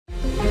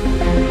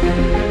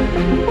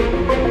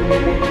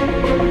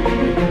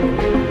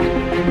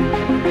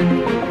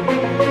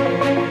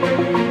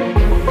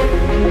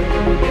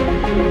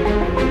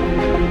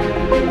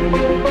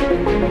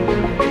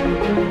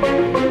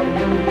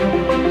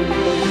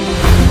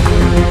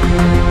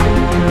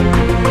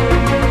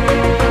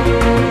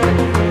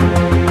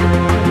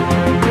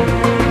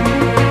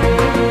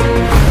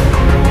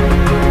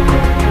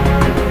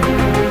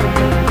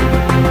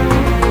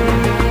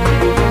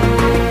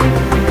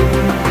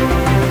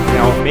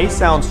may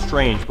sound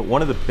strange, but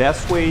one of the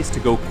best ways to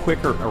go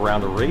quicker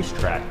around a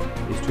racetrack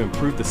is to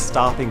improve the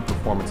stopping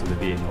performance of the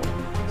vehicle.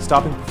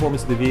 Stopping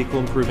performance of the vehicle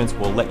improvements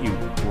will let you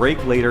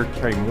brake later,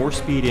 carry more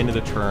speed into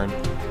the turn,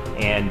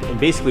 and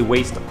basically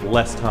waste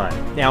less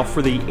time. Now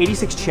for the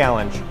 86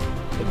 Challenge,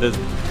 the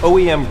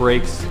OEM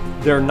brakes,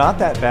 they're not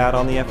that bad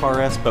on the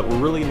FRS, but we're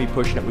really going to be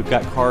pushing it. We've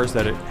got cars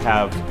that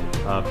have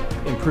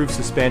improved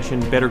suspension,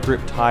 better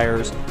grip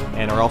tires,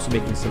 and are also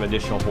making some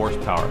additional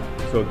horsepower.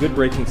 So a good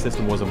braking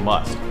system was a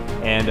must.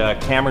 And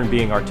Cameron,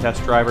 being our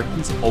test driver,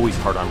 he's always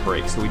hard on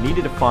brakes. So we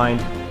needed to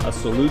find a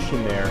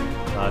solution there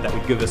that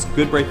would give us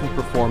good braking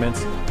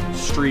performance,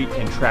 street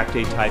and track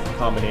day type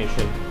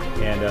combination.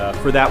 And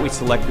for that we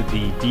selected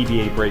the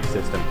DBA brake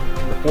system.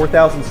 The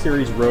 4000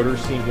 series rotors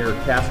seen here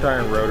are cast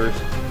iron rotors.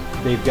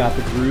 They've got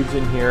the grooves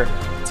in here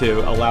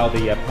to allow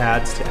the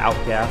pads to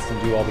outgas and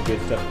do all the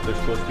good stuff that they're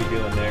supposed to be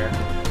doing there.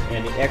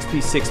 And the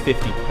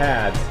XP650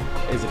 pads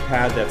is a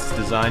pad that's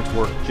designed to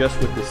work just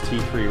with this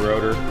T3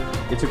 rotor.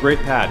 It's a great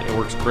pad. It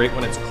works great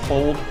when it's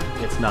cold.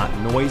 It's not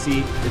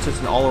noisy. It's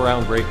just an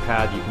all-around great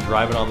pad. You can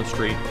drive it on the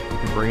street. You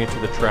can bring it to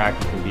the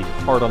track. You can be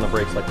hard on the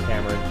brakes like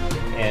Cameron.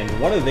 And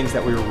one of the things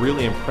that we were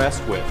really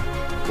impressed with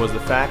was the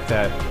fact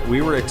that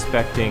we were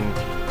expecting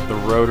the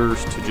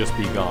rotors to just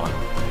be gone,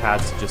 the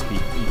pads to just be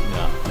eaten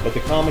up. But the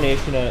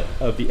combination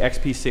of the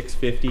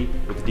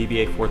XP650 with the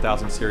DBA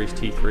 4000 series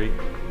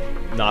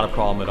T3, not a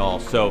problem at all.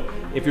 So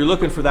if you're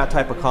looking for that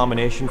type of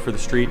combination for the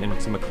street and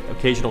some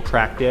occasional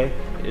track day,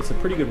 it's a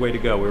pretty good way to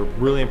go. We were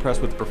really impressed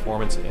with the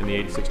performance in the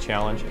 86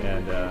 Challenge,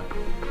 and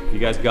if you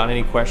guys got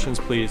any questions,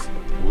 please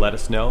let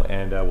us know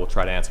and we'll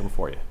try to answer them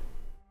for you.